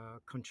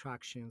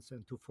contractions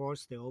and to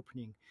force the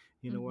opening.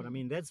 You know what I Mm-hmm.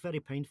 mean? That's very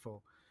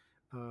painful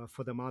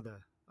for the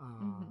mother,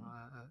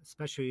 Mm-hmm.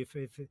 especially if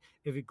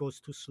it goes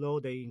too slow.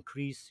 They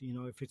increase.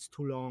 If it's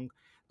too long,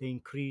 they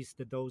increase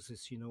the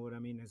doses. You know what I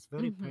mean? It's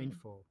very Mm-hmm.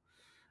 painful.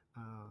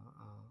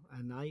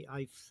 And I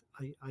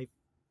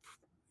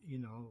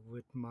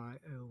with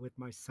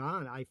my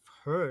son, I've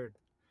heard.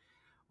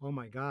 Oh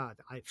my God!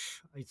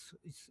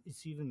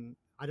 It's even,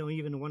 I don't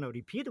even want to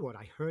repeat what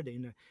I heard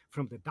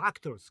from the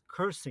doctors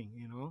cursing,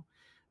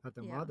 at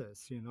the Yeah.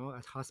 mothers,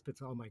 at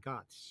hospital. Oh my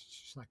God!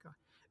 She's like,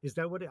 is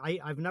that what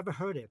I've never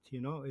heard it?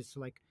 It's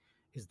like,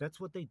 is that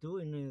what they do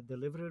in the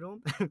delivery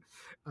room?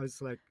 I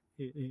was like,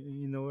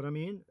 you know what I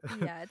mean?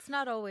 Yeah, it's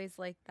not always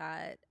like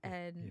that. Yeah, yeah.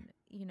 And,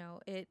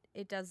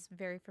 it does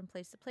vary from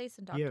place to place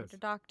and doctor to Yes,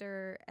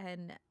 doctor.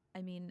 And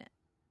I mean,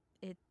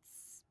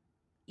 it's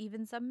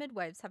even some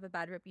midwives have a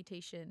bad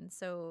reputation.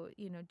 So,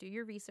 do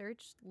your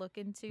research, look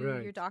into your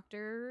right.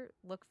 doctor,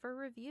 look for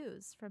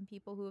reviews from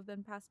people who have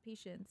been past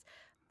patients.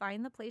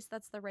 Find the place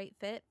that's the right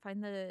fit,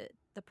 find the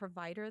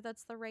provider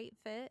that's the right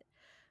fit.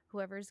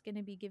 Whoever's going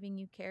to be giving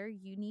you care,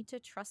 you need to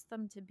trust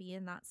them to be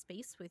in that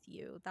space with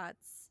you.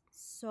 That's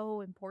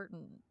so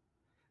important.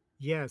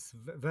 Yes,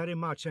 very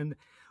much. And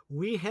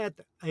we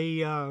had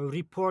a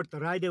report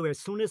right away as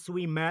soon as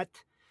we met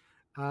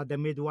the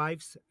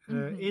midwives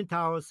Mhm. in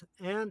Taos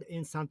and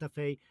in Santa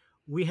Fe.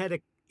 We had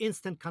an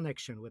instant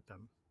connection with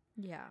them.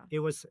 Yeah. It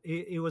was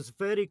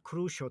very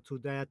crucial to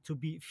that, to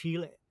be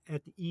feel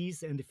at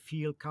ease and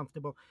feel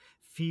comfortable,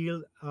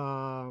 feel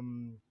uh,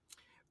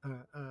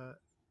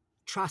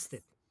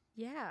 trusted.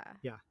 Yeah.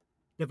 Yeah,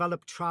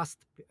 develop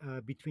trust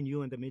between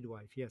you and the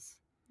midwife. Yes,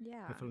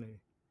 Yeah.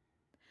 definitely.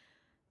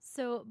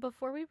 So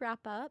before we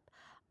wrap up,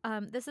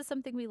 this is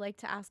something we like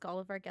to ask all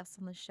of our guests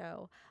on the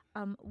show.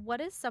 What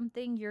is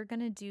something you're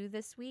going to do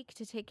this week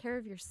to take care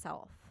of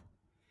yourself?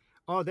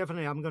 Oh,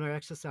 definitely. I'm going to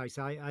exercise.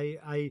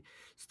 I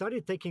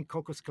started taking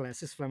Coco's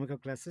classes, flamenco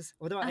classes.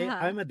 Although Uh huh.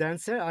 I'm a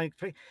dancer,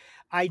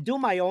 I do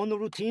my own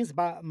routines,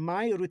 but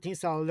my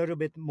routines are a little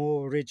bit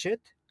more rigid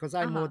because Uh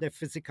I'm more huh. the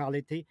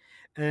physicality.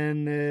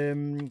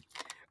 And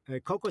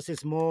Coco's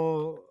is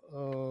more,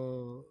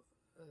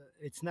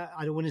 it's not,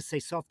 I don't want to say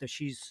softer.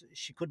 She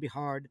could be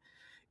hard,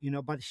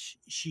 but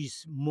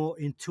she's more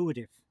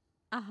intuitive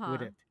Uh with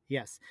huh. it.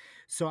 Yes.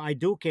 So I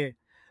do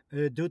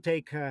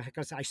take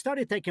because I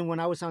started taking when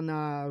I was on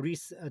the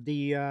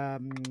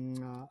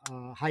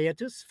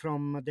hiatus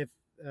from the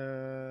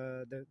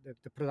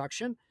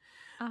production,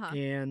 Uh huh.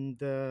 and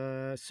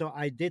so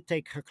I did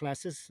take her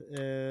classes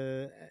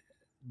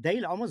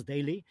daily, almost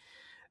daily.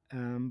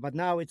 But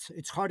now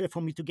it's harder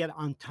for me to get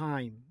on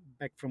time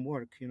back from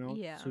work,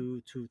 Yeah.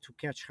 to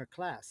catch her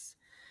class.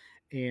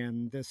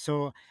 And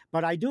so,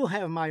 but I do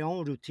have my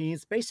own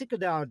routines. Basically,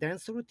 there are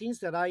dance routines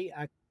that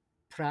I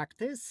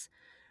practice,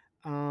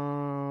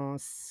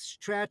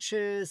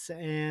 stretches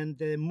and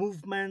the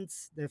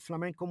movements, the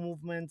flamenco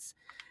movements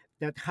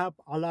that help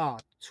a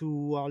lot to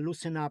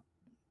loosen up,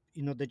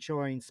 the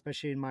joints,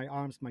 especially in my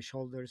arms, my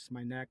shoulders,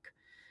 my neck,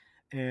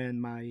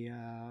 and my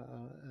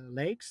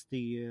legs,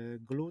 the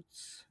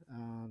glutes,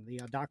 the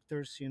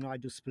adductors. I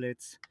do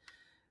splits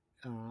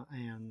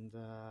and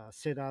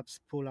sit-ups,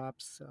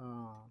 pull-ups,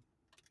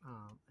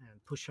 and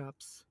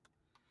push-ups.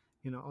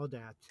 All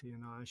that.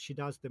 She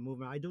does the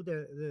movement. I do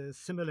the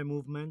similar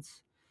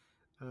movements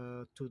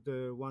to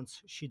the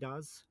ones she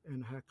does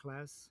in her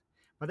class.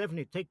 But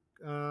definitely take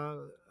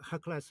her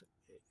class.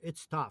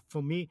 It's tough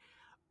for me,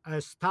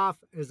 as tough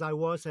as I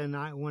was, and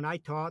when I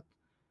taught,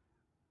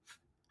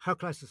 her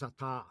classes are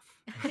tough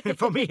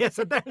for me as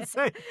a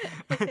dancer,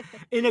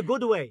 in a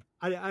good way.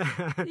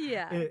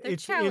 Yeah. They're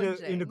It's in a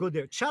challenging. good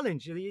way.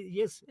 Challenge.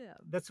 Yes, Yeah.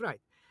 that's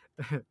right.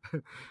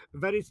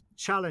 Very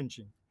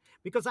challenging,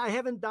 because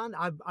I've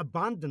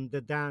abandoned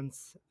the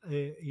dance.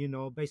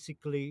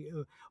 Basically,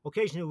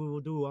 occasionally we will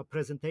do a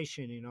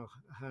presentation.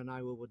 Her and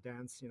I will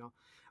dance.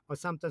 Or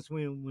sometimes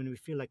when we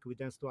feel like we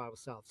dance to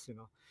ourselves.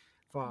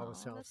 For Oh,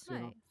 that's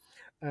ourselves.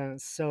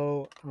 nice.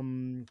 So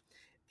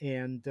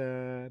and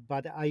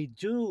but I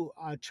do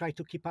try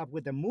to keep up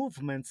with the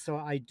movement. So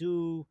I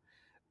do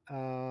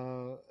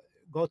uh,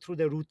 go through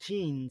the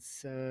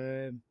routines.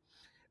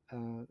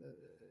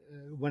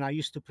 When I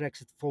used to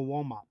practice for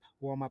warm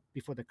up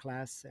before the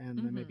class,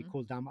 and then maybe Mhm.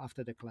 cool down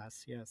after the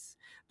class. Yes,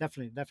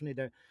 definitely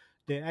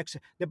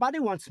the body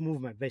wants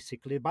movement.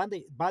 Basically,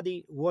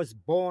 body was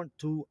born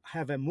to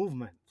have a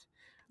movement.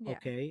 Yeah.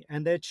 Okay,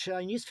 and the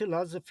Chinese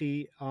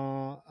philosophy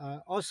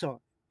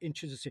also.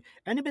 introduce you.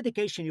 Any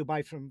medication you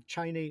buy from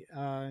Chinese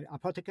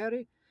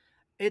apothecary,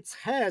 it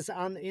has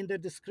on in the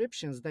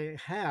descriptions they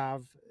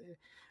have,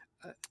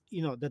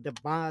 that the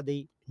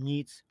body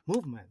needs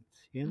movement.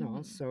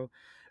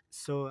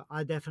 So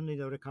I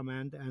definitely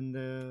recommend. And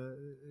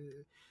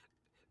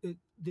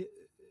the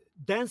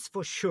dance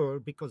for sure,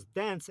 because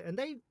dance, and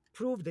they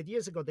proved that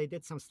years ago they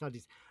did some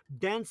studies,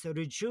 dance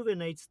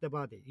rejuvenates the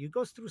body. You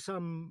go through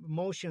some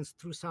motions,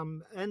 through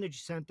some energy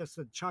centers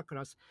and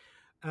chakras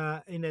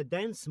in a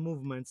dance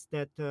movements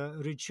that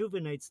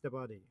rejuvenates the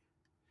body,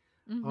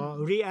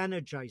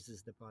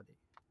 re-energizes the body,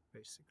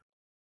 basically.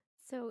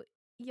 So,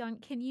 Jan,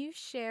 can you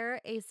share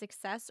a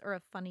success or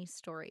a funny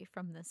story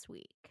from this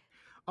week?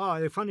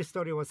 Oh, the funny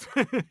story was,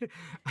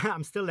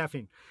 I'm still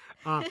laughing,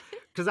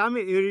 because I'm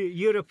a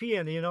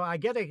European.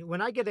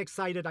 When I get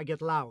excited, I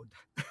get loud.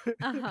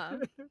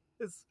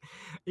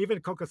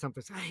 Even Coco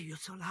sometimes, hey, you're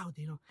so loud.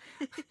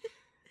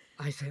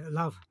 I say,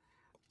 love.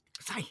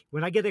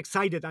 When I get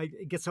excited, I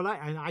get so loud,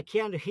 and I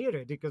can't hear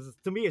it because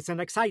to me it's an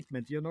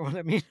excitement. You know what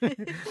I mean?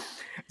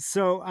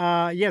 So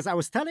yes, I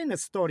was telling a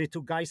story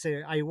to guys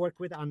I work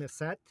with on the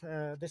set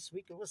this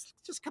week. It was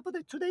just a couple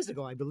of 2 days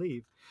ago, I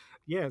believe.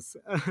 Yes,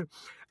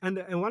 and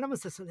one of them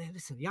says, "Hey,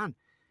 listen, Jan,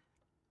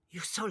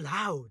 you're so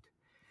loud."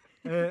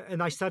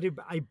 And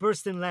I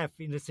burst in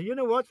laughing. And say, you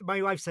know what?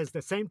 My wife says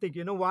the same thing.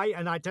 You know why?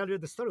 And I tell you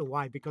the story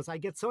why. Because I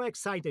get so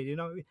excited.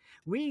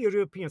 We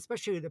Europeans,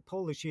 especially the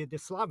Polish, the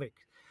Slavic,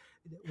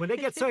 when they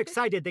get so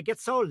excited, they get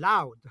so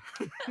loud.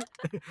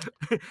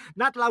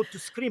 Not loud to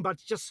scream, but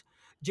just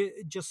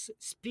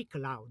speak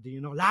loud.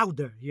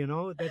 Louder.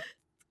 That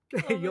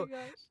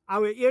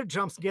our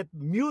eardrums get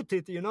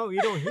muted. You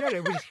don't hear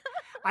it.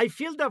 I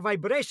feel the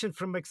vibration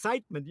from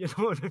excitement. You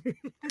know what I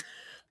mean?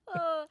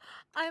 Oh,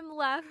 I'm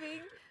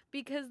laughing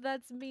because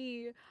that's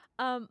me.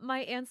 My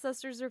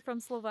ancestors are from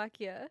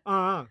Slovakia.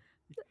 And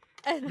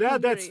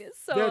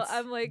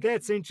I'm like,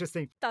 that's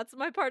interesting. That's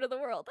my part of the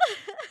world.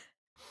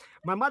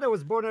 My mother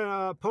was born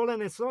in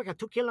Poland and Slovakia,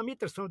 2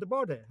 kilometers from the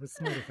border, as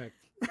a matter of fact.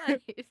 Nice.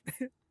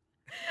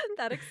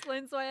 That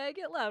explains why I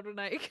get loud when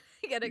I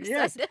get excited.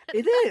 Yes,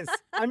 it is.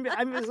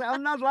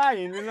 I'm not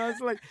lying.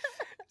 It's like,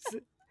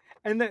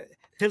 and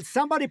till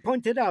somebody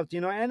pointed out,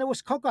 and it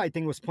was Coco, I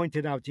think, was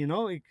pointed out.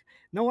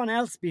 No one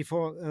else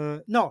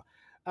before. No,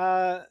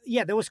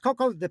 there was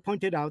Coco that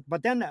pointed out.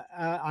 But then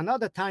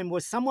another time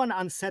was someone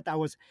on set.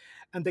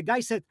 And the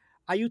guy said,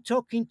 "Are you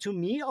talking to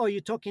me or are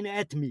you talking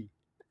at me?"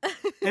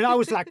 And I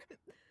was like,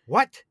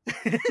 "What?"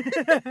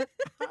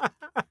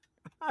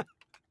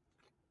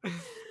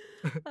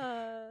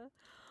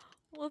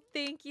 Well,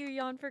 thank you,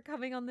 Jan, for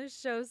coming on the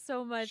show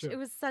so much. Sure. It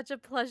was such a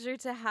pleasure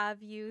to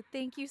have you.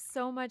 Thank you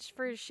so much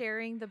for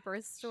sharing the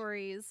birth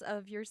stories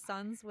of your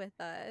sons with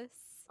us.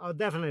 Oh,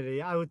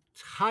 definitely. I would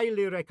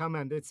highly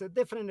recommend. It's a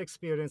different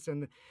experience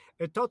and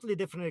a totally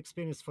different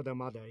experience for the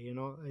mother.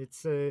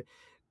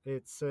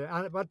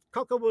 But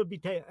Coco will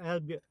be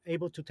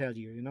able to tell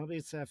you.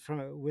 It's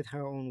with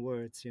her own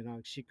words.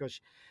 Because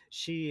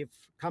she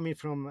coming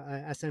from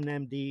as an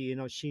MD.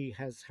 She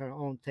has her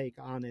own take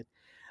on it.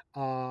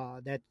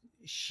 That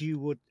she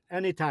would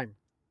anytime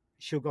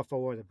she'll go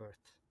forward a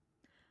birth.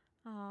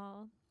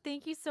 Oh,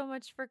 thank you so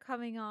much for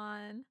coming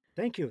on.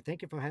 Thank you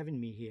for having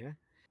me here.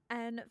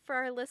 And for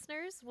our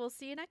listeners, we'll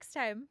see you next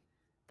time.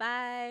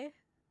 Bye.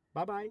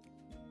 Bye.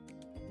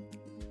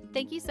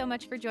 Thank you so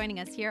much for joining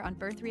us here on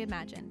Birth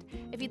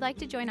Reimagined. If you'd like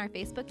to join our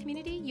Facebook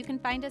community, you can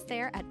find us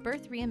there at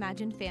Birth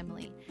Reimagined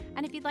Family.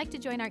 And if you'd like to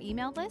join our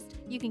email list,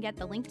 you can get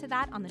the link to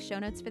that on the show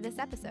notes for this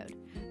episode.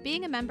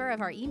 Being a member of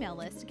our email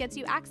list gets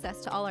you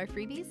access to all our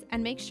freebies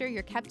and makes sure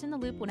you're kept in the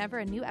loop whenever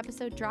a new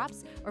episode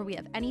drops or we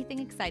have anything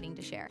exciting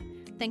to share.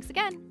 Thanks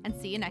again, and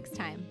see you next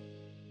time.